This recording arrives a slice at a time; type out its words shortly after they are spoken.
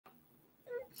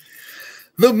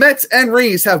The Mets and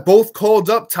Rays have both called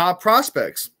up top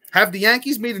prospects. Have the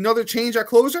Yankees made another change at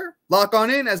closer? Lock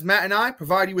on in as Matt and I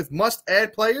provide you with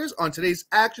must-add players on today's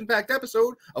action-packed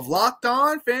episode of Locked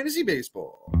On Fantasy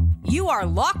Baseball. You are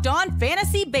Locked On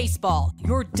Fantasy Baseball,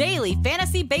 your daily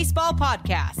fantasy baseball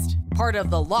podcast. Part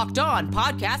of the Locked On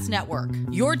Podcast Network,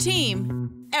 your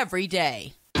team every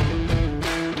day.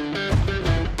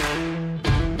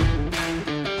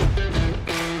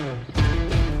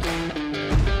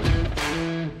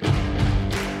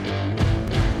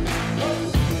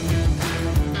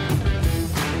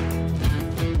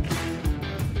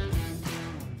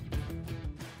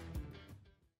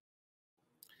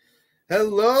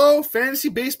 Hello, fantasy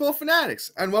baseball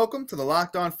fanatics, and welcome to the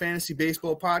Locked On Fantasy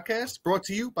Baseball podcast, brought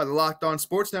to you by the Locked On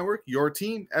Sports Network, your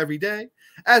team every day.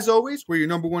 As always, we're your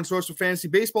number one source for fantasy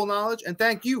baseball knowledge, and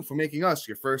thank you for making us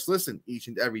your first listen each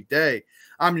and every day.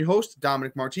 I'm your host,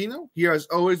 Dominic Martino, here as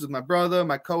always with my brother,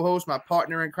 my co-host, my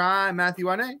partner in crime, Matthew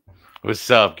Wane. What's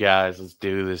up, guys? Let's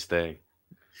do this thing.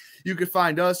 You can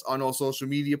find us on all social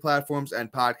media platforms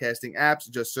and podcasting apps.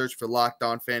 Just search for Locked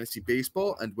On Fantasy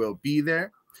Baseball, and we'll be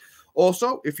there.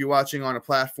 Also, if you're watching on a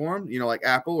platform, like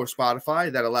Apple or Spotify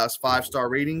that allows 5-star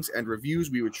ratings and reviews,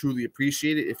 we would truly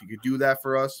appreciate it if you could do that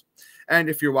for us. And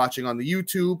if you're watching on the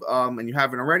YouTube and you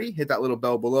haven't already, hit that little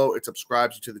bell below. It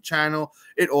subscribes you to the channel.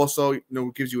 It also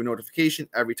gives you a notification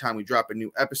every time we drop a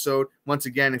new episode. Once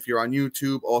again, if you're on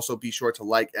YouTube, also be sure to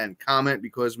like and comment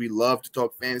because we love to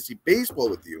talk fantasy baseball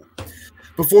with you.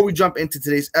 Before we jump into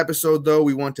today's episode, though,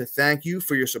 we want to thank you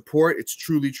for your support. It's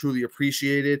truly, truly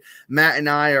appreciated. Matt and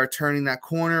I are turning that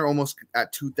corner almost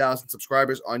at 2,000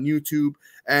 subscribers on YouTube,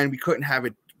 and we couldn't have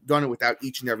done it without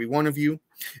each and every one of you.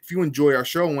 If you enjoy our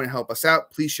show and want to help us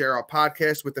out, please share our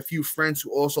podcast with a few friends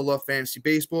who also love fantasy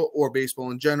baseball or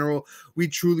baseball in general.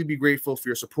 We'd truly be grateful for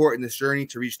your support in this journey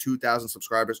to reach 2,000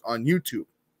 subscribers on YouTube.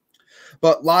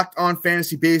 But Locked On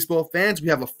Fantasy Baseball fans, we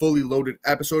have a fully loaded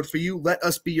episode for you. Let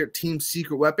us be your team's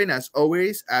secret weapon, as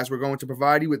always, as we're going to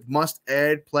provide you with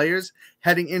must-add players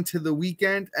heading into the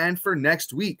weekend and for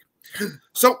next week.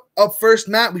 So, up first,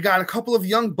 Matt, we got a couple of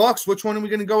young bucks. Which one are we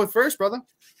going to go with first, brother?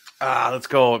 Let's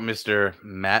go with Mr.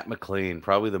 Matt McLain,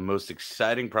 probably the most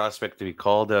exciting prospect to be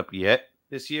called up yet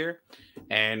this year.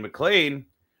 And McLain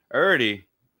already,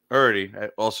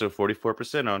 also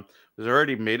 44% on, was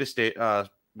already made a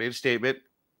statement,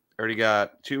 already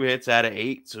got 2 hits out of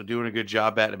 8, so doing a good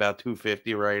job at about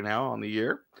 250 right now on the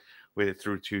year with it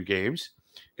through 2 games.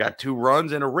 Got 2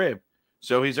 runs and a rib,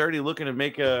 so he's already looking to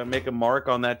make a mark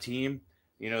on that team.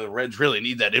 The Reds really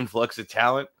need that influx of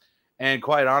talent, and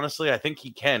quite honestly, I think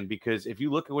he can, because if you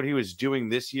look at what he was doing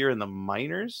this year in the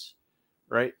minors,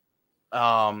 right?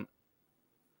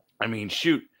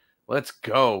 Shoot, let's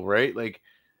go, right?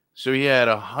 So he had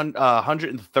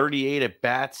 138 at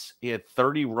bats. He had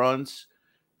 30 runs,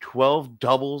 12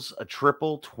 doubles, a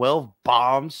triple, 12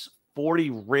 bombs, 40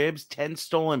 ribs, 10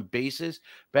 stolen bases,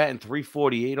 batting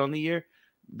 .348 on the year.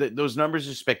 Those numbers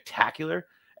are spectacular.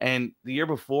 And the year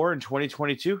before, in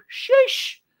 2022,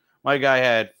 sheesh, my guy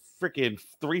had freaking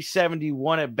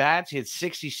 371 at bats. He had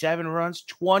 67 runs,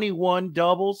 21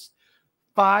 doubles,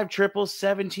 5 triples,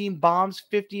 17 bombs,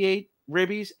 58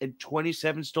 ribbies, and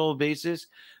 27 stolen bases.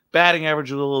 Batting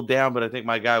average was a little down, but I think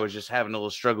my guy was just having a little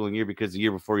struggling year because the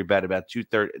year before he batted about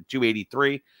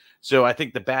 283. So I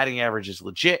think the batting average is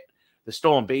legit. The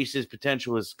stolen bases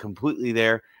potential is completely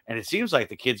there, and it seems like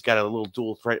the kid's got a little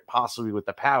dual threat possibly with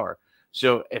the power.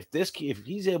 So if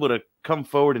he's able to come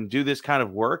forward and do this kind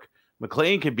of work,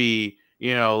 McLain could be,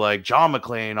 like John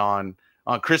McLain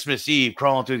on Christmas Eve,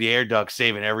 crawling through the air duct,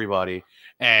 saving everybody.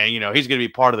 And, he's going to be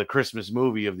part of the Christmas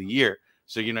movie of the year.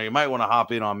 So, you might want to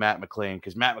hop in on Matt McLain,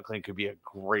 because Matt McLain could be a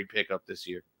great pickup this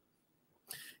year.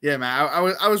 Yeah, man,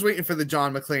 I was waiting for the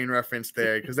John McLain reference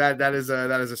there, because that is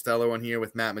a stellar one here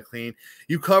with Matt McLain.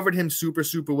 You covered him super,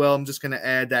 super well. I'm just going to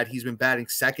add that he's been batting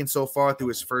second so far through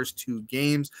his first 2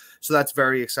 games. So that's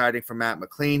very exciting for Matt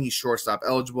McLain. He's shortstop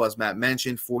eligible, as Matt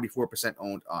mentioned, 44%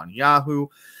 owned on Yahoo.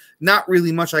 Not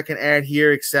really much I can add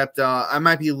here, except I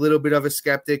might be a little bit of a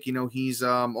skeptic. He's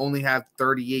only had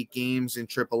 38 games in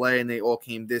AAA, and they all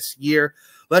came this year.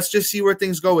 Let's just see where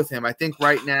things go with him. I think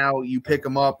right now you pick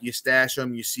him up, you stash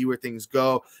him, you see where things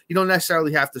go. You don't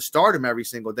necessarily have to start him every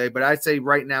single day, but I'd say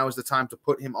right now is the time to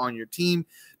put him on your team,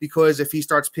 because if he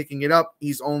starts picking it up,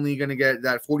 he's only going to get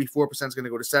that 44% is going to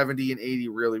go to 70 and 80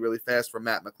 really, really fast for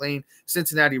Matt McLain,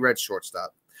 Cincinnati Reds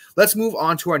shortstop. Let's move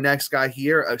on to our next guy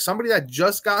here, somebody that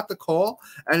just got the call,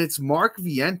 and it's Mark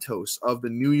Vientos of the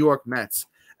New York Mets.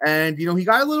 And, he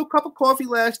got a little cup of coffee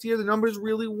last year. The numbers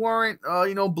really weren't,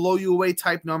 blow you away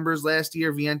type numbers last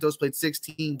year. Vientos played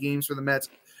 16 games for the Mets,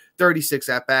 36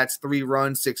 at-bats, 3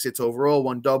 runs, 6 hits overall,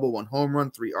 1 double, 1 home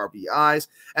run, 3 RBIs,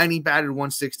 and he batted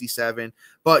 167.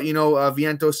 But,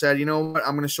 Vientos said, you know what,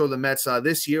 I'm going to show the Mets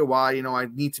this year why, I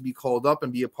need to be called up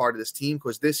and be a part of this team,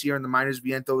 because this year in the minors,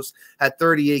 Vientos had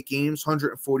 38 games,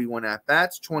 141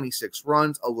 at-bats, 26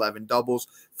 runs, 11 doubles,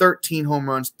 13 home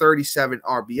runs, 37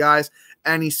 RBIs,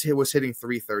 and he was hitting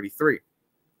 .333.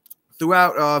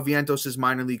 Throughout Vientos'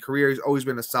 minor league career, he's always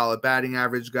been a solid batting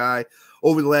average guy.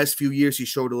 Over the last few years, he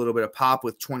showed a little bit of pop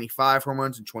with 25 home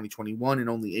runs in 2021 in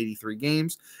only 83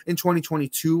 games. In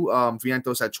 2022,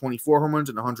 Vientos had 24 home runs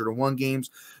in 101 games.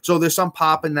 So there's some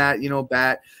pop in that,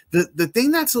 bat. The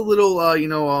thing that's a little,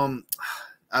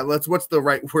 what's the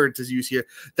right word to use here?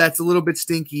 That's a little bit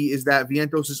stinky is that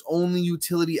Vientos is only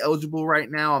utility eligible right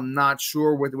now. I'm not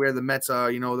sure where the Mets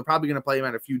are. They're probably going to play him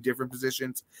at a few different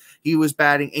positions. He was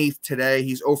batting 8th today.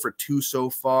 He's 0 for 2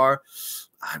 so far.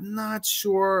 I'm not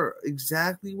sure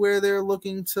exactly where they're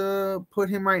looking to put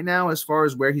him right now as far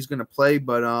as where he's going to play,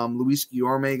 but Luis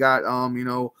Guillorme got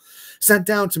sent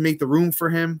down to make the room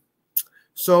for him.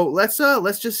 So let's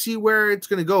just see where it's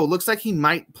going to go. It looks like he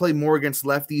might play more against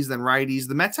lefties than righties.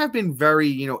 The Mets have been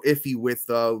very, iffy with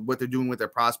what they're doing with their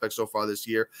prospects so far this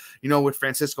year. With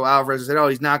Francisco Alvarez, they said,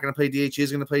 he's not going to play DH.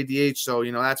 He's going to play DH. So,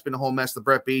 that's been a whole mess. The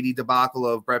Brett Beatty debacle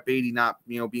of Brett Beatty not,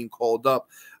 being called up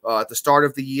at the start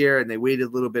of the year, and they waited a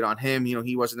little bit on him.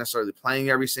 He wasn't necessarily playing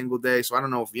every single day. So I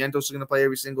don't know if Vientos is going to play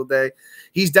every single day.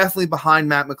 He's definitely behind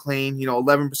Matt McLain,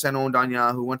 11% owned on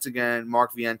Yahoo. Once again,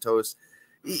 Mark Vientos.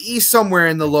 He's somewhere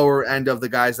in the lower end of the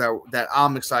guys that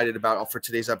I'm excited about for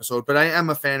today's episode. But I am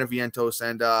a fan of Vientos,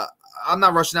 and I'm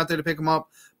not rushing out there to pick him up.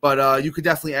 But you could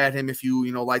definitely add him if you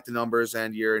like the numbers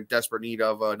and you're in desperate need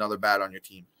of another bat on your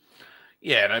team.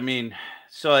 Yeah, and I mean,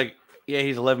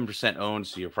 he's 11% owned,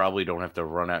 so you probably don't have to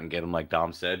run out and get him like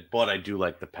Dom said. But I do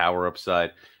like the power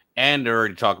upside. And I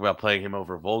already talked about playing him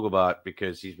over Vogelbach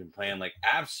because he's been playing like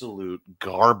absolute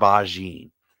garbage.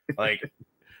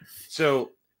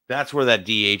 So that's where that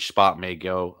DH spot may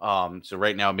go. So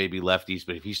right now, maybe lefties,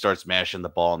 but if he starts mashing the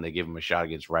ball and they give him a shot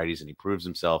against righties and he proves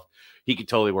himself, he could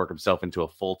totally work himself into a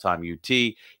full-time UT.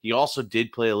 He also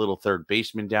did play a little third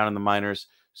baseman down in the minors.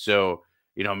 So,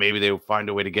 maybe they will find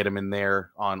a way to get him in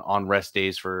there on rest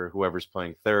days for whoever's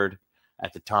playing third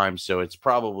at the time. So it's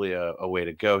probably a way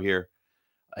to go here.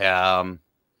 But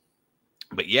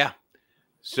yeah,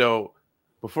 so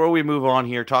before we move on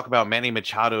here, talk about Manny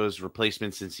Machado's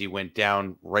replacement since he went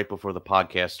down right before the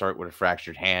podcast start with a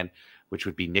fractured hand, which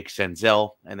would be Nick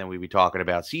Senzel. And then we'd be talking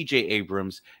about CJ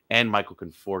Abrams and Michael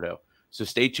Conforto. So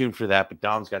stay tuned for that. But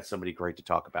Dom's got somebody great to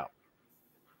talk about.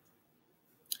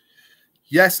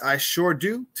 Yes, I sure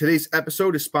do. Today's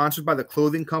episode is sponsored by the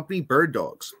clothing company Bird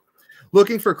Dogs.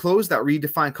 Looking for clothes that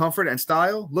redefine comfort and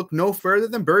style? Look no further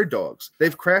than Bird Dogs.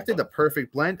 They've crafted the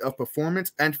perfect blend of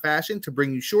performance and fashion to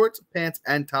bring you shorts, pants,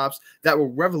 and tops that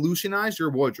will revolutionize your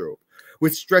wardrobe.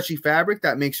 With stretchy fabric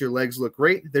that makes your legs look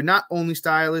great, they're not only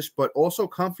stylish, but also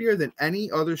comfier than any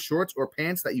other shorts or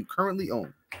pants that you currently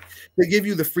own. They give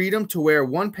you the freedom to wear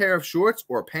one pair of shorts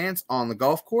or pants on the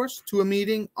golf course, to a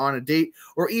meeting, on a date,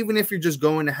 or even if you're just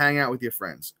going to hang out with your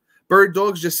friends. Bird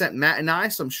Dogs just sent Matt and I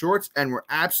some shorts, and we're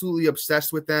absolutely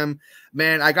obsessed with them.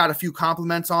 Man, I got a few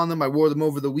compliments on them. I wore them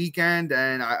over the weekend,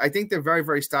 and I think they're very,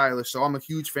 very stylish, so I'm a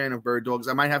huge fan of Bird Dogs.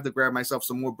 I might have to grab myself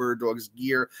some more Bird Dogs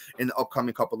gear in the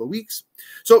upcoming couple of weeks.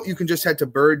 So you can just head to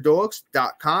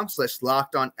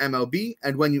birddogs.com/LockedOnMLB,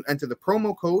 and when you enter the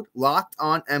promo code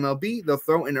LockedOnMLB, they'll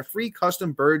throw in a free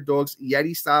custom Bird Dogs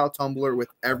Yeti-style tumbler with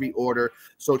every order.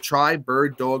 So try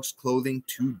Bird Dogs clothing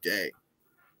today.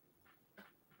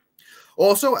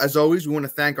 Also, as always, we want to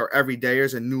thank our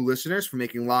everydayers and new listeners for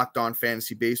making Locked On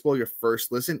Fantasy Baseball your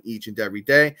first listen each and every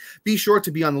day. Be sure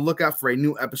to be on the lookout for a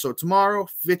new episode tomorrow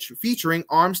featuring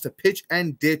arms to pitch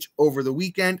and ditch over the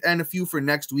weekend and a few for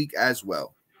next week as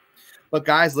well. But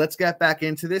guys, let's get back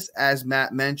into this. As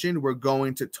Matt mentioned, we're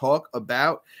going to talk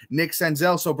about Nick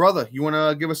Senzel. So, brother, you want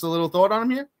to give us a little thought on him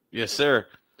here? Yes, sir.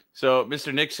 So,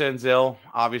 Mr. Nick Senzel,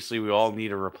 obviously we all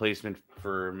need a replacement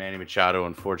for Manny Machado.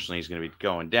 Unfortunately, he's going to be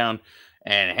going down.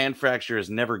 And a hand fracture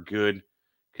is never good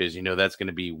because, that's going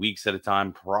to be weeks at a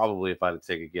time. Probably, if I had to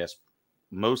take a guess,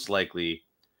 most likely,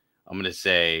 I'm going to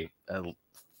say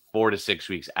 4 to 6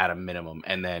 weeks at a minimum.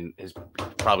 And then it's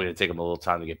probably going to take him a little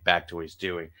time to get back to what he's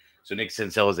doing. So Nick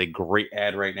Senzel is a great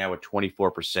ad right now with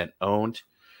 24% owned.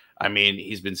 I mean,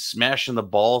 he's been smashing the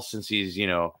ball since he's,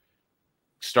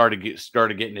 started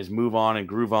getting his move on and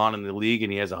groove on in the league,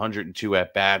 and he has 102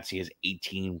 at-bats. He has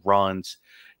 18 runs.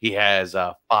 He has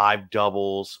 5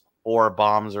 doubles, 4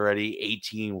 bombs already,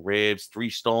 18 ribs, 3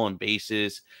 stolen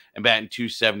bases, and batting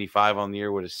 .275 on the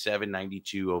year with a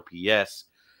 .792 OPS.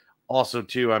 Also,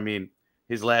 too, I mean,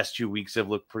 his last 2 weeks have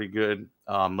looked pretty good.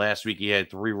 Last week he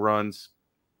had 3 runs,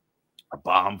 a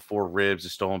bomb, 4 ribs, a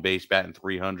stolen base, batting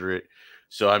 300.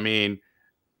 So, I mean,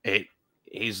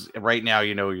 he's right now,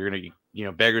 you're going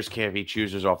to, beggars can't be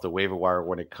choosers off the waiver wire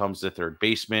when it comes to third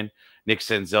baseman. Nick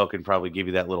Senzel can probably give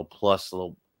you that little plus,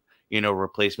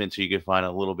 replacement so you can find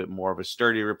a little bit more of a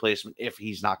sturdy replacement if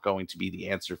he's not going to be the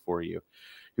answer for you.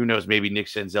 Who knows? Maybe Nick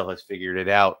Senzel has figured it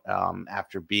out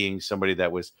after being somebody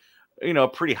that was, a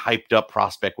pretty hyped up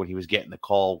prospect when he was getting the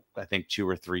call, I think 2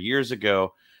 or 3 years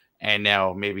ago. And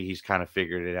now maybe he's kind of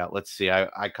figured it out. Let's see.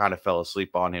 I kind of fell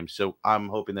asleep on him. So I'm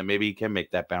hoping that maybe he can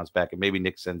make that bounce back. And maybe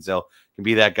Nick Senzel can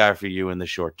be that guy for you in the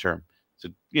short term. So,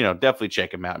 definitely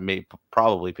check him out and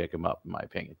probably pick him up, in my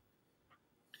opinion.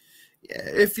 Yeah,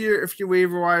 if your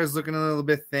waiver wire is looking a little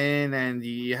bit thin and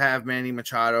you have Manny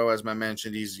Machado, as I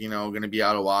mentioned, he's, going to be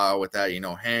out a while with that,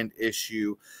 hand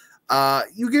issue.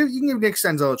 You can give Nick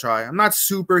Senzel a try. I'm not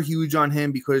super huge on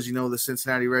him because, the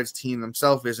Cincinnati Reds team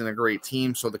themselves isn't a great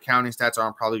team, so the counting stats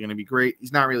aren't probably going to be great.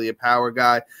 He's not really a power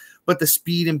guy, but the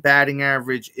speed and batting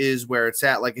average is where it's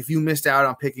at. Like, if you missed out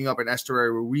on picking up an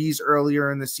Esteury Ruiz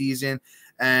earlier in the season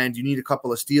and you need a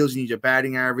couple of steals, you need your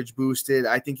batting average boosted,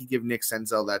 I think you give Nick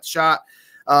Senzel that shot.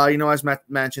 As Matt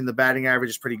mentioned, the batting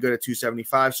average is pretty good at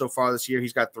 275 so far this year.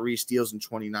 He's got 3 steals in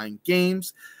 29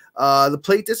 games. The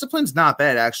plate discipline's not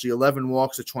bad, actually. 11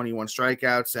 walks to 21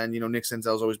 strikeouts. And, Nick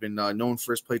Senzel's always been known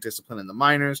for his plate discipline in the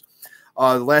minors.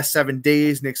 The last 7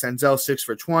 days, Nick Senzel 6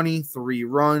 for 20, 3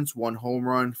 runs, 1 home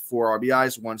run, 4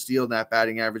 RBIs, 1 steal. That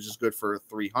batting average is good for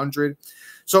 300.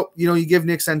 So, you give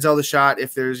Nick Senzel the shot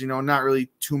if there's, not really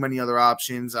too many other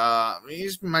options. He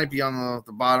might be on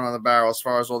the bottom of the barrel as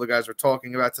far as all the guys we're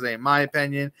talking about today, in my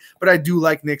opinion. But I do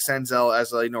like Nick Senzel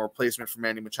as a replacement for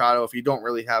Manny Machado. If you don't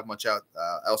really have much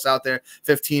else out there,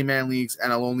 15-man leagues,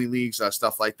 NL only leagues,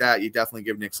 stuff like that, you definitely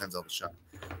give Nick Senzel the shot.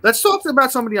 Let's talk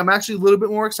about somebody I'm actually a little bit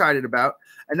more excited about,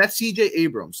 and that's C.J.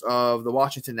 Abrams of the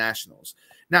Washington Nationals.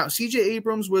 Now, C.J.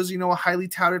 Abrams was, a highly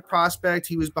touted prospect.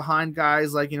 He was behind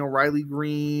guys like, Riley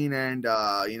Green and,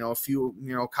 a few,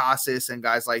 Casas and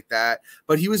guys like that.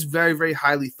 But he was very, very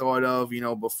highly thought of,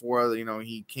 before,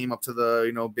 he came up to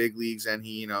the, big leagues. And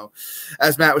he,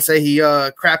 as Matt would say, he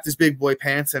crapped his big boy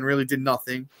pants and really did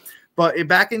nothing. But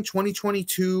back in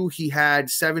 2022, he had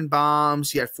 7 bombs.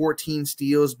 He had 14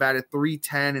 steals, batted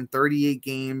 .310 in 38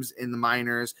 games in the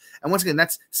minors. And once again,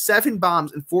 that's 7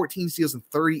 bombs and 14 steals in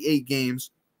 38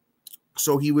 games.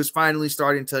 So he was finally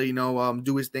starting to,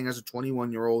 do his thing as a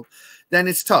 21-year-old. Then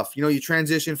it's tough. You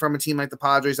transition from a team like the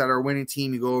Padres that are a winning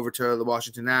team. You go over to the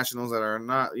Washington Nationals that are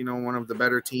not, one of the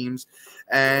better teams.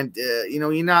 And,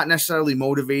 you're not necessarily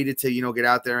motivated to, get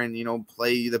out there and,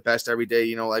 play the best every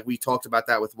day. Like we talked about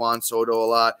that with Juan Soto a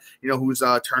lot, who's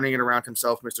turning it around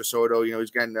himself, Mr. Soto.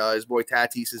 He's getting his boy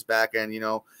Tatis is back and,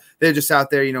 they're just out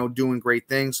there, doing great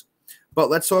things. But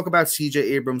let's talk about C.J.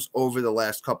 Abrams over the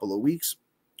last couple of weeks.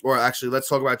 Or actually, let's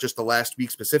talk about just the last week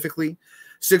specifically.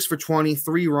 6 for 20,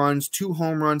 3 runs, 2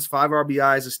 home runs, 5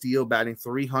 RBIs, a steal, batting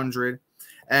 .300.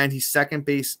 And he's second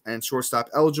base and shortstop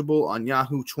eligible on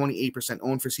Yahoo, 28%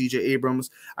 owned for C.J.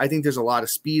 Abrams. I think there's a lot of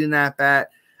speed in that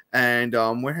bat. And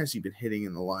where has he been hitting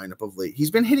in the lineup of late? He's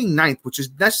been hitting 9th, which is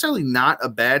necessarily not a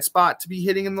bad spot to be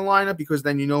hitting in the lineup because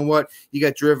then you know what? You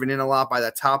get driven in a lot by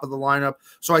the top of the lineup.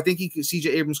 So I think C.J.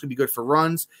 Abrams could be good for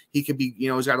runs. He could be,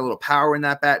 he's got a little power in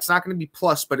that bat. It's not going to be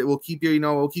plus, but it will keep you,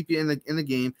 it'll keep you in the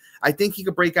game. I think he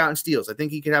could break out in steals. I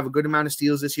think he could have a good amount of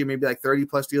steals this year, maybe like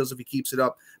 30-plus steals if he keeps it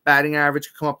up. Batting average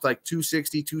could come up to like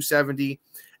 260, 270.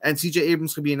 And C.J.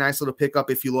 Abrams could be a nice little pickup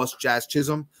if you lost Jazz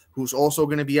Chisholm, who's also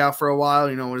going to be out for a while.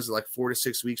 What is it, like 4 to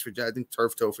 6 weeks for I think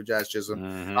turf toe for Jazz Chisholm.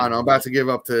 Mm-hmm. I don't know. I'm about to give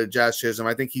up to Jazz Chisholm.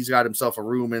 I think he's got himself a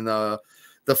room in the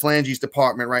phalanges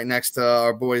department right next to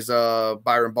our boys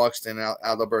Byron Buxton and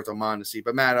Alberto Mondesi.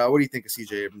 But Matt, what do you think of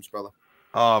C.J. Abrams, brother?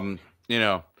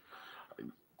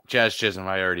 Jazz Chisholm,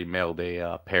 I already mailed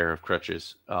a pair of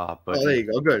crutches. But there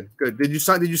you go. Good. Did you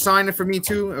sign it for me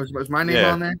too? Was my name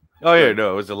on there? Oh yeah,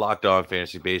 no, it was a Locked On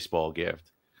Fantasy Baseball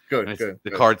gift. Good.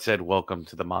 The card said "Welcome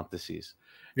to the Monteses."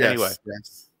 Yes, anyway,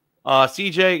 yes.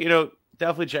 CJ,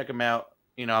 definitely check him out.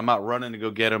 I'm not running to go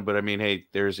get him, but I mean, hey,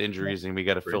 there's injuries and we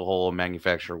got to fill a hole and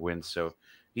manufacturer wins. So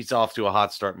he's off to a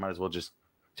hot start. Might as well just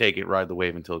take it, ride the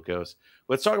wave until it goes.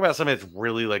 Let's talk about something that's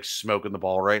really like smoking the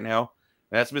ball right now.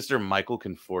 And that's Mr. Michael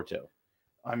Conforto.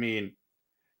 I mean,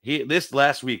 this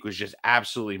last week was just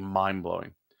absolutely mind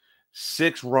blowing.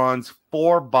 6 runs,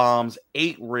 4 bombs,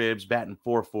 8 ribs, batting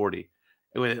 .440.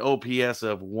 With an OPS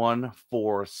of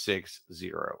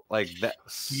 1.460. Like that,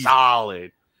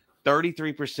 solid.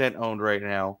 33% owned right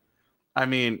now. I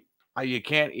mean, you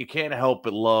can't help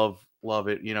but love Love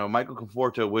it. Michael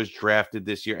Conforto was drafted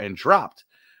this year and dropped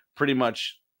pretty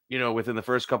much, within the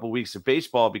first couple of weeks of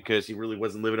baseball because he really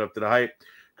wasn't living up to the hype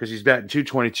because he's batting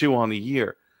 222 on the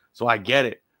year. So I get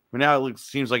it. But now it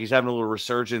seems like he's having a little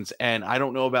resurgence, and I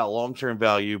don't know about long-term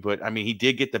value, but, I mean, he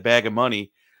did get the bag of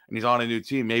money, and he's on a new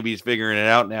team. Maybe he's figuring it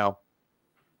out now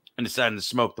and deciding to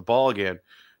smoke the ball again.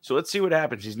 So let's see what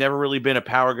happens. He's never really been a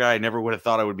power guy. I never would have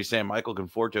thought I would be saying Michael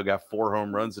Conforto got 4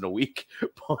 home runs in a week.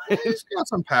 He's got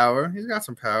some power.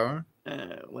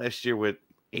 Last year with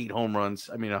 8 home runs.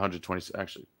 I mean, 120.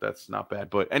 Actually, that's not bad.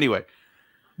 But anyway.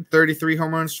 33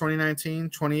 home runs 2019,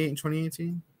 28 in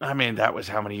 2018. I mean, that was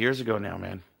how many years ago now,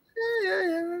 man?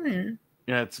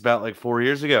 Yeah. It's about like 4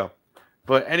 years ago.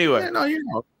 But anyway. Yeah, no, you're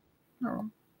not.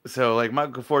 No. So, like,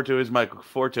 Michael Conforto is Michael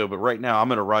Conforto, but right now I'm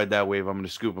going to ride that wave. I'm going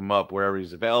to scoop him up wherever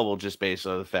he's available just based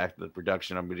on the fact that the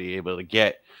production I'm going to be able to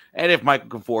get. And if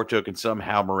Michael Conforto can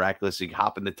somehow miraculously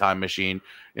hop in the time machine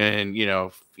and,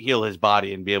 heal his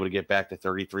body and be able to get back to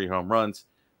 33 home runs,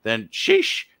 then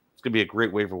sheesh, it's going to be a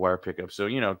great waiver wire pickup. So,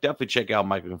 definitely check out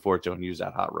Michael Conforto and use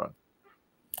that hot run.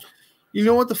 You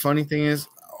know what the funny thing is?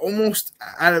 Almost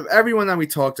out of everyone that we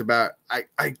talked about,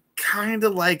 I kind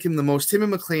of like him the most. Him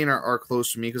and McLain are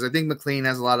close to me because I think McLain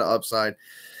has a lot of upside.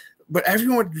 But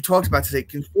everyone we talked about today,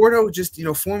 Conforto, just,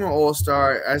 former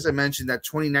All-Star. As I mentioned, that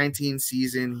 2019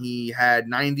 season, he had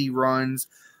 90 runs,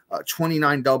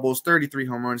 29 doubles, 33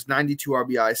 home runs, 92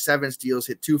 RBI, 7 steals,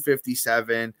 hit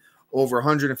 257, over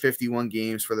 151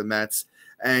 games for the Mets.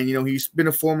 And, he's been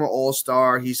a former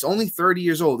All-Star. He's only 30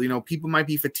 years old. People might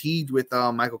be fatigued with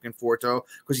Michael Conforto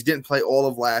because he didn't play all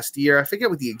of last year. I forget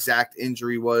what the exact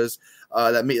injury was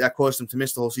that caused him to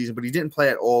miss the whole season, but he didn't play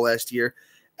at all last year.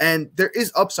 And there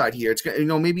is upside here. It's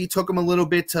maybe it took him a little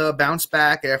bit to bounce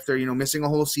back after, missing a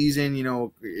whole season.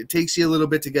 It takes you a little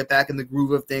bit to get back in the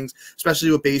groove of things,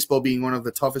 especially with baseball being one of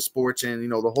the toughest sports in,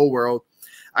 the whole world.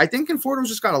 I think Conforto's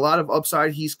just got a lot of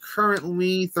upside. He's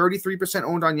currently 33%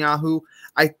 owned on Yahoo.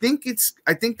 I think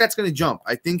that's going to jump.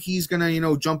 I think he's going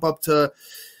to, jump up to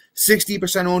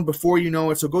 60% owned before you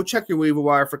know it. So go check your waiver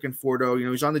wire for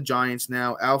Conforto. He's on the Giants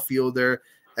now, outfielder.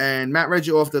 And Matt read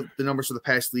you off the numbers for the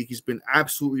past week. He's been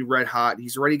absolutely red hot.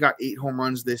 He's already got 8 home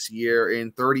runs this year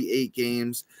in 38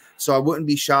 games. So I wouldn't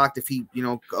be shocked if he,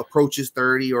 approaches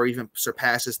 30 or even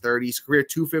surpasses 30. He's a career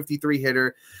 253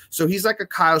 hitter. So he's like a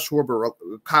Kyle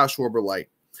Schwarber light.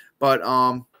 But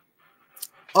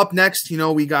up next,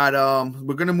 we got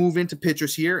we're gonna move into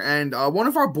pitchers here, and one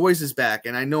of our boys is back,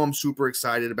 and I know I'm super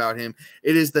excited about him.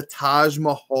 It is the Taj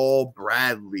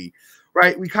Bradley.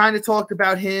 Right, we kind of talked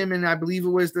about him, and I believe it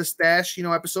was the stash,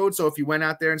 episode. So if you went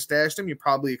out there and stashed him, you're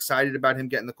probably excited about him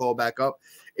getting the call back up.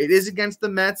 It is against the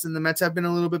Mets, and the Mets have been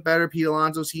a little bit better. Pete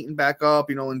Alonso's heating back up.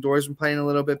 Lindor's been playing a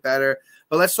little bit better.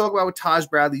 But let's talk about what Taj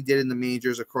Bradley did in the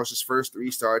majors across his first 3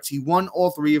 starts. He won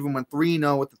all 3 of them, went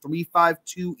 3-0 with a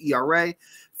 3.52 ERA,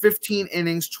 15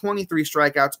 innings, 23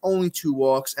 strikeouts, only 2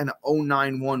 walks, and an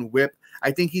 0.91 whip.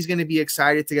 I think he's going to be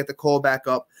excited to get the call back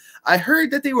up. I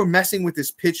heard that they were messing with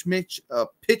his pitch mix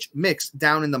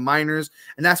down in the minors,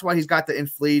 and that's why he's got the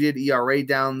inflated ERA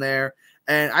down there.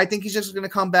 And I think he's just going to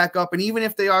come back up. And even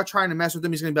if they are trying to mess with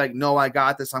him, he's going to be like, no, I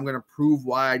got this. I'm going to prove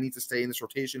why I need to stay in this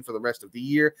rotation for the rest of the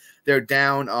year. They're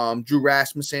down Drew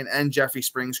Rasmussen and Jeffrey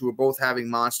Springs, who are both having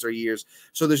monster years.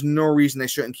 So there's no reason they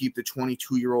shouldn't keep the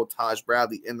 22-year-old Taj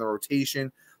Bradley in the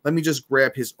rotation. Let me just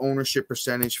grab his ownership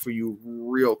percentage for you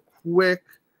real quick.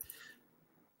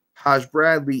 Taj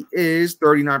Bradley is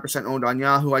 39% owned on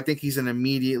Yahoo. I think he's an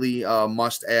immediately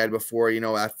must add before,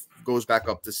 that goes back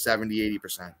up to 70,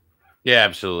 80%. Yeah,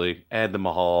 absolutely. Add the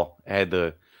Mahal, add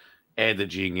the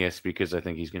genius, because I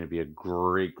think he's going to be a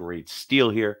great steal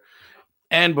here.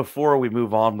 And before we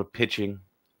move on with pitching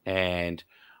and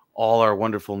all our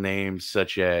wonderful names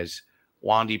such as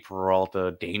Wandy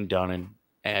Peralta, Dane Dunning,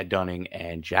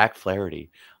 and Jack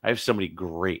Flaherty, I have somebody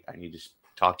great I need to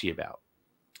talk to you about.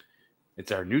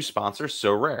 It's our new sponsor,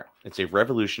 So Rare. It's a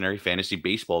revolutionary fantasy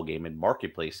baseball game and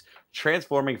marketplace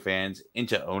transforming fans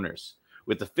into owners.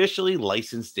 With officially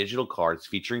licensed digital cards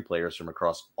featuring players from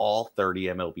across all 30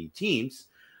 MLB teams,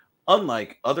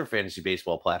 unlike other fantasy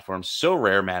baseball platforms, So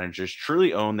Rare managers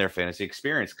truly own their fantasy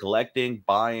experience, collecting,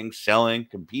 buying, selling,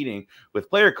 competing with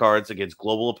player cards against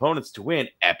global opponents to win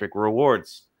epic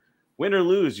rewards. Win or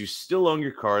lose, you still own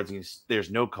your cards and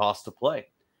there's no cost to play.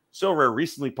 So Rare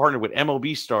recently partnered with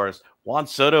MLB stars Juan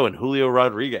Soto and Julio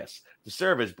Rodriguez to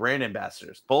serve as brand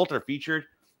ambassadors. Both are featured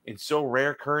in So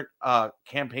Rare current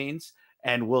campaigns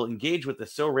and will engage with the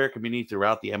So Rare community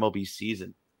throughout the MLB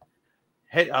season.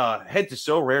 Head to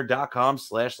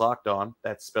sorare.com/lockedon.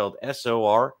 That's spelled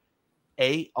SORARE.com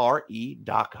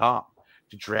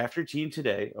to draft your team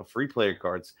today of free player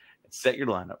cards set your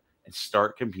lineup and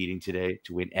start competing today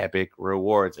to win epic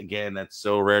rewards. Again, that's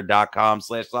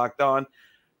sorare.com/lockedon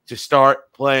to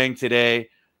start playing today.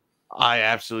 I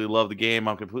absolutely love the game.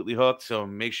 I'm completely hooked, so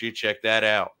make sure you check that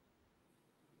out.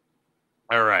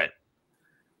 All right.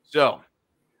 So,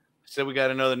 said we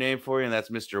got another name for you, and that's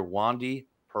Mr. Wandy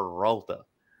Peralta.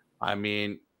 I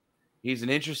mean, he's an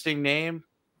interesting name.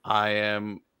 I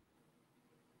am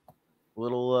a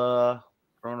little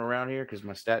thrown around here because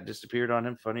my stat disappeared on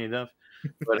him, funny enough.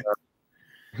 But,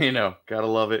 gotta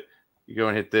love it. You go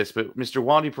and hit this. But Mr.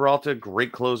 Wandy Peralta,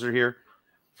 great closer here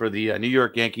for the New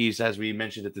York Yankees. As we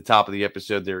mentioned at the top of the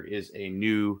episode, there is a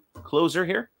new closer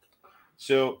here.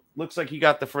 So looks like he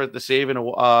got the save in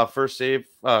a first save.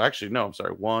 Actually, no, I'm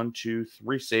sorry. 1, 2,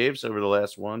 3 saves over the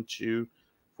last 1, 2,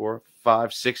 4,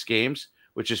 5, 6 games,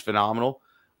 which is phenomenal.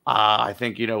 I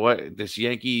think you know what this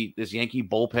Yankee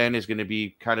bullpen is going to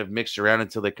be kind of mixed around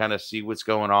until they kind of see what's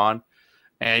going on,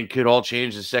 and could all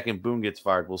change the second Boone gets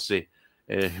fired. We'll see.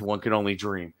 One can only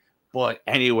dream. But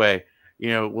anyway,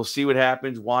 we'll see what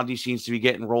happens. Wandy seems to be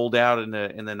getting rolled out in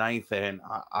the ninth, and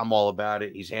I'm all about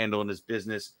it. He's handling his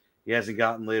business. He hasn't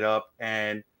gotten lit up.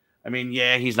 And, I mean,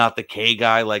 yeah, he's not the K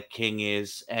guy like King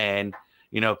is. And,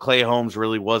 Clay Holmes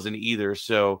really wasn't either.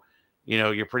 So,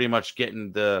 you're pretty much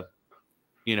getting the,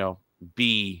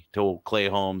 B to Clay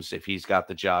Holmes if he's got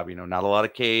the job. Not a lot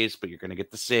of Ks, but you're going to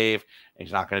get the save. And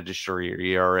he's not going to destroy your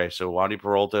ERA. So, Wandy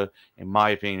Peralta, in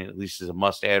my opinion, at least is a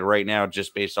must-add right now,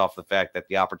 just based off the fact that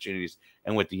the opportunities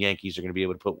and with the Yankees are going to be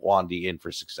able to put Wandy in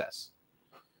for success.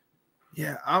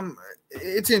 Yeah,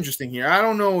 it's interesting here. I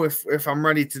don't know if I'm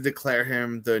ready to declare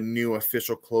him the new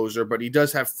official closer, but he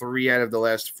does have 3 out of the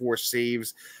last 4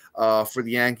 saves for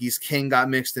the Yankees. King got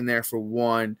mixed in there for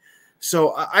 1.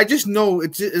 So I just know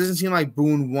it doesn't seem like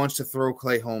Boone wants to throw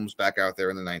Clay Holmes back out there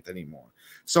in the 9th anymore.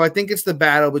 So I think it's the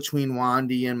battle between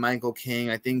Wandy and Michael King.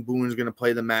 I think Boone's going to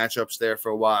play the matchups there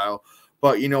for a while.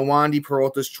 But, Wandy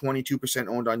Peralta's 22%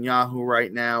 owned on Yahoo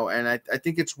right now, and I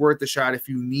think it's worth the shot if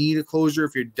you need a closer,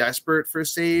 if you're desperate for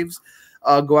saves.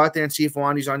 Go out there and see if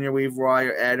Wandy's on your waiver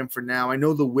wire. Add him for now. I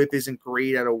know the whip isn't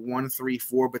great at a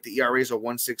 1.34, but the ERA is a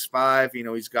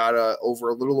 1.65. He's got a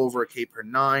little over a K per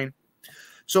 9.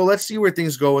 So let's see where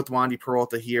things go with Wandy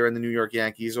Peralta here in the New York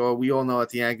Yankees. Well, we all know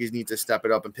that the Yankees need to step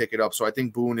it up and pick it up. So I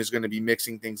think Boone is going to be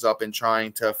mixing things up and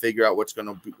trying to figure out what's going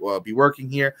to be working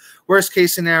here. Worst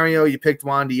case scenario, you picked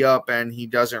Wandy up and he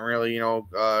doesn't really,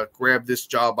 grab this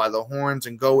job by the horns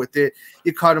and go with it.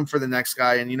 You cut him for the next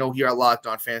guy. And, here at Locked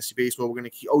On Fantasy Baseball, we're going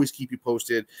to always keep you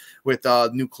posted with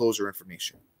new closer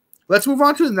information. Let's move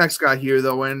on to the next guy here,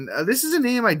 though, and this is a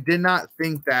name I did not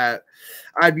think that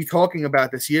I'd be talking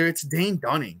about this year. It's Dane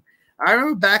Dunning. I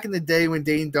remember back in the day when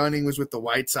Dane Dunning was with the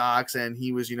White Sox, and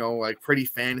he was, pretty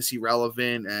fantasy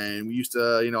relevant, and we used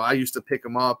to, I used to pick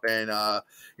him up and, to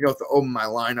open my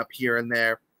lineup here and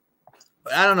there.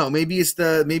 But I don't know. Maybe it's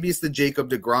the Jacob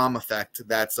deGrom effect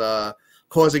that's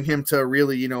causing him to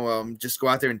really, just go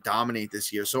out there and dominate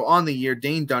this year. So on the year,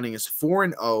 Dane Dunning is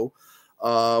 4-0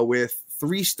 with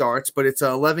 3 starts, but it's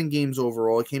 11 games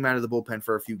overall. It came out of the bullpen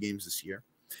for a few games this year.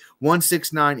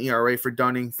 1.69 ERA for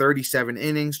Dunning, 37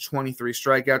 innings, 23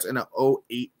 strikeouts, and a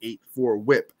 0.884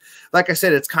 whip. Like I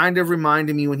said, it's kind of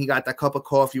reminding me when he got that cup of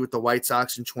coffee with the White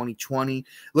Sox in 2020.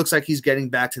 Looks like he's getting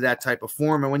back to that type of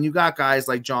form. And when you got guys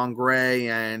like John Gray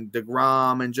and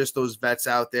deGrom and just those vets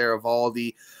out there of all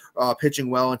the pitching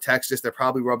well in Texas, they're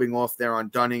probably rubbing off there on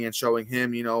Dunning and showing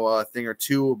him, a thing or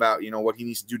two about, what he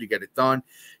needs to do to get it done.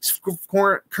 He's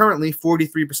currently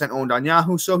 43% owned on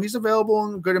Yahoo, so he's available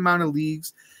in a good amount of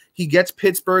leagues. He gets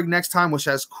Pittsburgh next time, which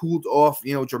has cooled off,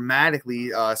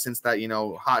 dramatically since that,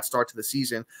 hot start to the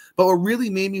season. But what really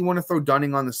made me want to throw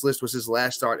Dunning on this list was his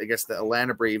last start against the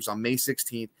Atlanta Braves on May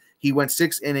 16th. He went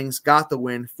 6 innings, got the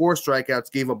win, 4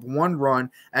 strikeouts, gave up 1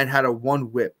 run, and had a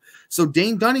 1 whip. So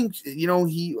Dane Dunning,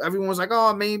 everyone was like,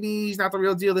 oh, maybe he's not the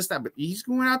real deal, this, that. But he's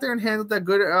going out there and handled that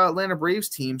good Atlanta Braves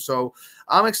team. So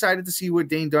I'm excited to see what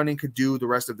Dane Dunning could do the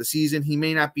rest of the season. He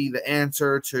may not be the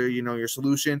answer to, your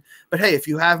solution. But, hey, if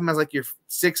you have him as like your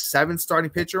 6th, 7th starting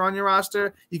pitcher on your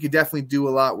roster, you could definitely do a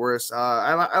lot worse.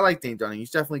 I like Dane Dunning. He's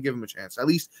definitely give him a chance, at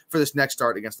least for this next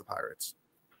start against the Pirates.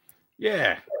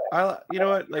 Yeah. You know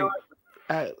what?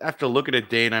 Like, after looking at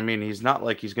Dane, I mean, he's not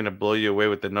like he's going to blow you away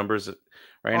with the numbers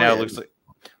right now. Yeah. It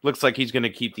looks like he's going to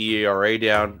keep the ERA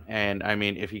down. And I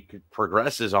mean, if he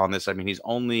progresses on this, I mean, he's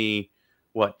only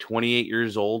 28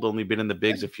 years old, only been in the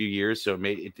bigs a few years. So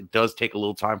it does take a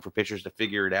little time for pitchers to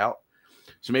figure it out.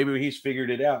 So maybe he's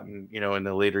figured it out, and in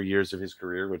the later years of his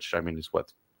career, which I mean is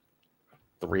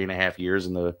 3.5 years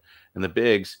in the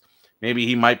bigs. Maybe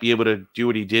he might be able to do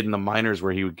what he did in the minors,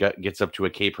 where he gets up to a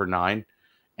K per 9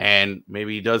 And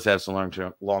maybe he does have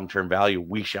some long-term value.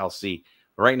 We shall see.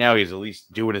 But right now, he's at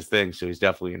least doing his thing, so he's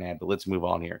definitely an ad. But let's move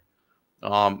on here.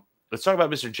 Let's talk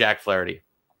about Mr. Jack Flaherty.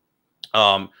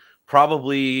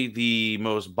 Probably the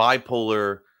most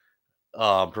bipolar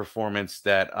performance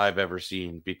that I've ever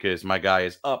seen, because my guy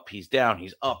is up, he's down,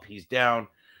 he's up, he's down.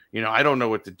 I don't know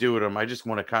what to do with him. I just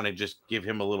want to kind of just give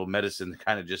him a little medicine to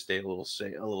kind of just stay a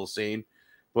little sane.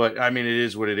 But I mean, it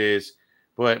is what it is.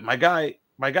 But my guy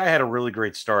had a really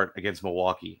great start against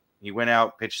Milwaukee. He went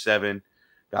out, pitched 7,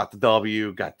 got the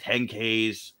W, got 10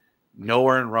 Ks, no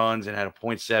earned runs, and had a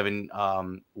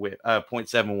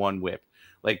 0.71 whip.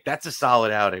 Like, that's a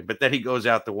solid outing. But then he goes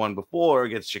out the one before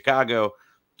against Chicago,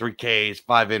 3 Ks,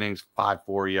 5 innings,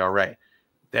 5.4 ERA.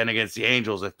 Then against the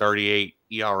Angels, a 38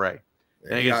 ERA.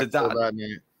 Then against the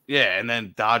Dodgers, and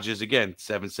then Dodgers again,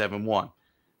 7.71.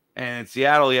 And in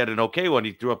Seattle, he had an okay one.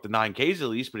 He threw up the 9 Ks at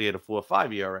least, but he had a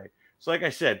 4.5 ERA. So, like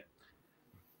I said,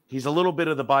 he's a little bit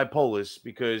of the bipolar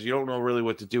because you don't know really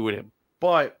what to do with him.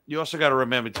 But you also got to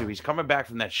remember, too, he's coming back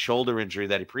from that shoulder injury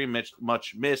that he pretty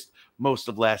much missed most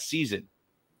of last season.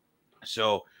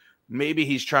 So maybe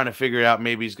he's trying to figure it out.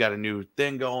 Maybe he's got a new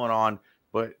thing going on.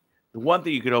 But the one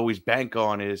thing you could always bank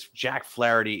on is Jack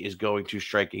Flaherty is going to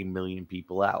strike 1 million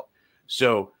people out.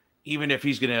 So even if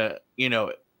he's going to,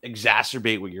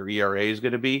 exacerbate what your ERA is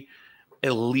going to be,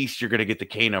 at least you're going to get the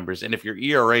K numbers. And if your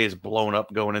ERA is blown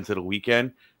up going into the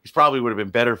weekend, he's probably would have been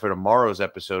better for tomorrow's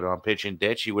episode on Pitch and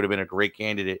Ditch. He would have been a great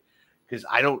candidate, because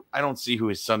I don't see who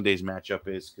his Sunday's matchup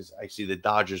is, because I see the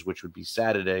Dodgers, which would be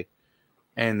Saturday.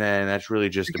 And then that's really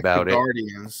just about it.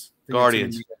 Guardians. The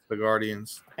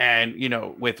Guardians. And,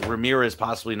 with Ramirez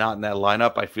possibly not in that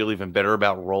lineup, I feel even better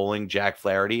about rolling Jack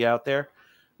Flaherty out there.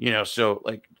 So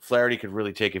like Flaherty could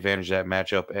really take advantage of that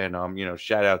matchup. And,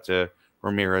 shout out to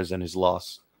Ramirez and his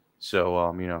loss.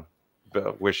 So,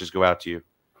 wishes go out to you.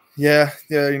 Yeah,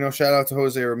 shout out to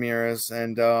Jose Ramirez.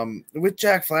 And with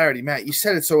Jack Flaherty, Matt, you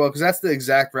said it so well, because that's the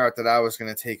exact route that I was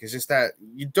going to take. It's just that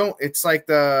it's like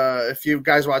if you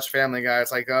guys watch Family Guy,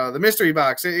 it's like the mystery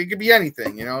box. It could be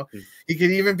anything, He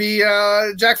could even be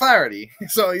Jack Flaherty.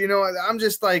 So, I'm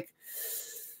just like,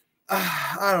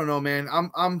 I don't know, man.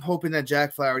 I'm hoping that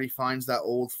Jack Flaherty finds that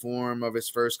old form of his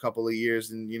first couple of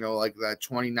years, and like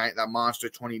that monster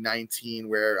 2019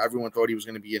 where everyone thought he was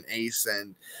going to be an ace,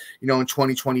 and in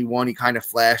 2021 he kind of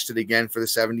flashed it again for the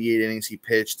 78 innings he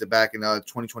pitched. Back in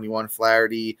 2021,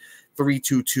 Flaherty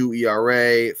 3.22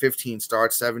 ERA, 15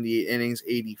 starts, 78 innings,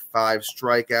 85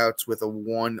 strikeouts with a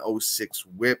 1.06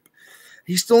 WHIP.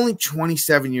 He's still only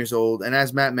 27 years old, and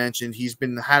as Matt mentioned, he's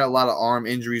had a lot of arm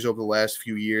injuries over the last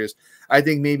few years. I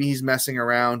think maybe he's messing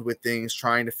around with things,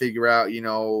 trying to figure out,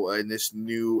 in this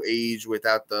new age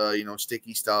without the,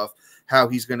 sticky stuff, how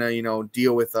he's going to,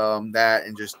 deal with that,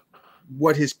 and just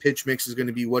what his pitch mix is going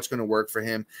to be, what's going to work for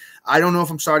him. I don't know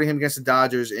if I'm starting him against the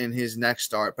Dodgers in his next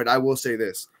start, but I will say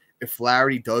this. If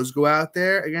Flaherty does go out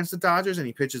there against the Dodgers and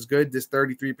he pitches good, this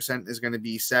 33% is going to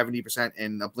be 70%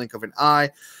 in a blink of an eye.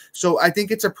 So I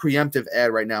think it's a preemptive ad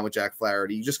right now with Jack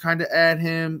Flaherty. You just kind of add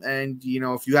him, and,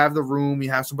 if you have the room, you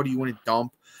have somebody you want to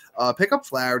dump, pick up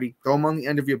Flaherty, throw him on the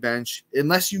end of your bench.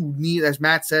 Unless you need, as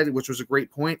Matt said, which was a great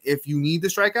point, if you need the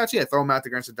strikeouts, throw him out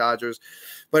against the Dodgers.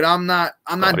 But I'm not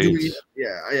doing it.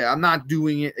 Yeah, I'm not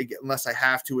doing it unless I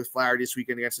have to with Flaherty this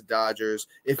weekend against the Dodgers.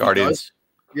 If Guardians.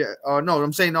 No,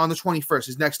 I'm saying on the 21st,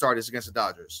 his next start is against the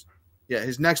Dodgers. Yeah,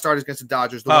 his next start is against the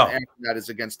Dodgers. The one after that is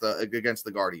against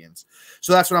the Guardians.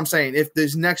 So that's what I'm saying. If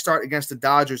this next start against the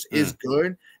Dodgers is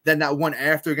good, then that one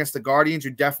after against the Guardians,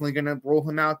 you're definitely going to roll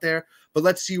him out there. But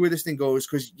let's see where this thing goes,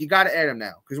 because you got to add him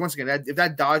now. Because once again, if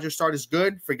that Dodgers start is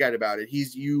good, forget about it.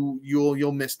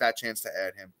 You'll miss that chance to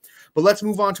add him. But let's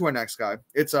move on to our next guy.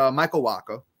 It's Michael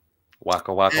Wacha.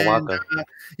 Waka.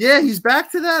 He's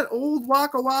back to that old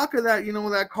Waka,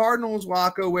 that Cardinals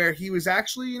Waka, where he was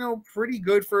actually, pretty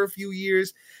good for a few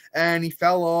years, and he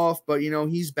fell off, but,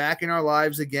 he's back in our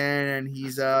lives again, and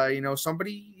he's,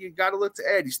 somebody you got to look to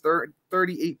add. He's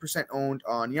 38% owned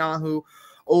on Yahoo.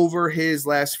 Over his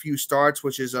last few starts,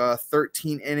 which is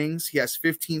 13 innings, he has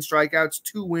 15 strikeouts,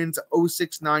 2 wins,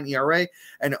 0.69 ERA,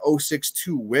 and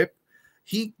 0.62 WHIP.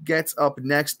 He gets up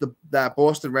next that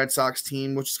Boston Red Sox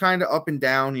team, which is kind of up and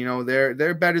down.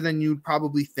 They're better than you'd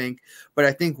probably think. But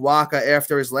I think Wacha,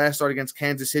 after his last start against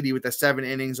Kansas City with the 7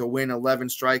 innings, a win, 11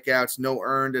 strikeouts, no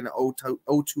earned, and an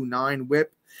 0.29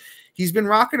 WHIP, he's been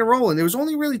rocking and rolling. There was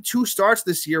only really 2 starts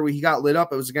this year where he got lit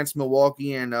up. It was against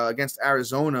Milwaukee and against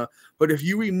Arizona. But if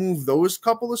you remove those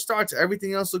couple of starts,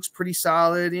 everything else looks pretty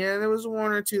solid. Yeah, there was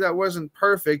 1 or 2 that wasn't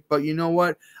perfect. But you know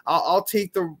what? I'll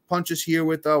take the punches here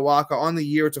with Wacha. On the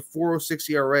year, it's a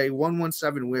 4.06 ERA,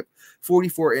 1.17 WHIP,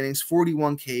 44 innings,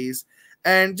 41 Ks.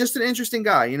 And just an interesting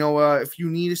guy. You know, if you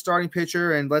need a starting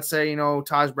pitcher and let's say, you know,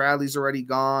 Taj Bradley's already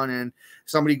gone and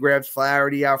somebody grabs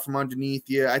Flaherty out from underneath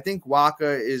you, I think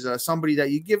Wacha is somebody that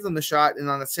you give them the shot. And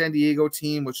on the San Diego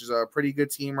team, which is a pretty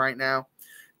good team right now,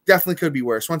 definitely could be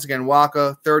worse. Once again,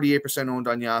 Wacha, 38% owned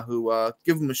on Yahoo.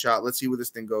 Give him a shot. Let's see where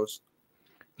this thing goes.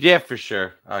 Yeah, for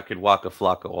sure. I could Waka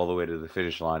Flocka all the way to the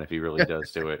finish line if he really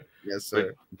does do it. Yes,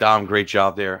 sir. But Dom, great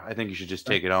job there. I think you should just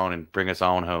take it on and bring us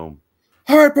on home.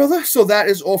 All right, brother. So that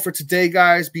is all for today,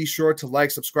 guys. Be sure to like,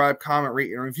 subscribe, comment,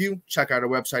 rate, and review. Check out our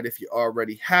website if you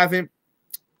already haven't.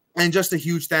 And just a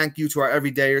huge thank you to our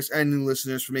everydayers and new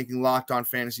listeners for making Locked On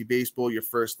Fantasy Baseball your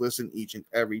first listen each and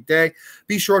every day.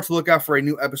 Be sure to look out for a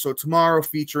new episode tomorrow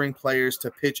featuring players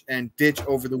to pitch and ditch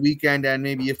over the weekend and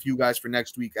maybe a few guys for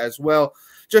next week as well.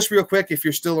 Just real quick, if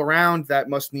you're still around, that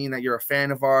must mean that you're a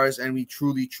fan of ours, and we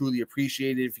truly, truly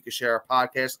appreciate it if you could share our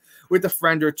podcast with a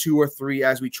friend or two or three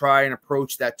as we try and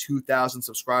approach that 2,000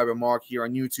 subscriber mark here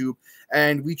on YouTube.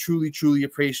 And we truly, truly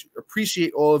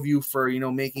appreciate all of you for, you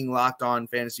know, making Locked On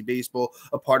Fantasy Baseball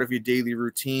a part of your daily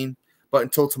routine. But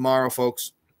until tomorrow,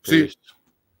 folks, see you.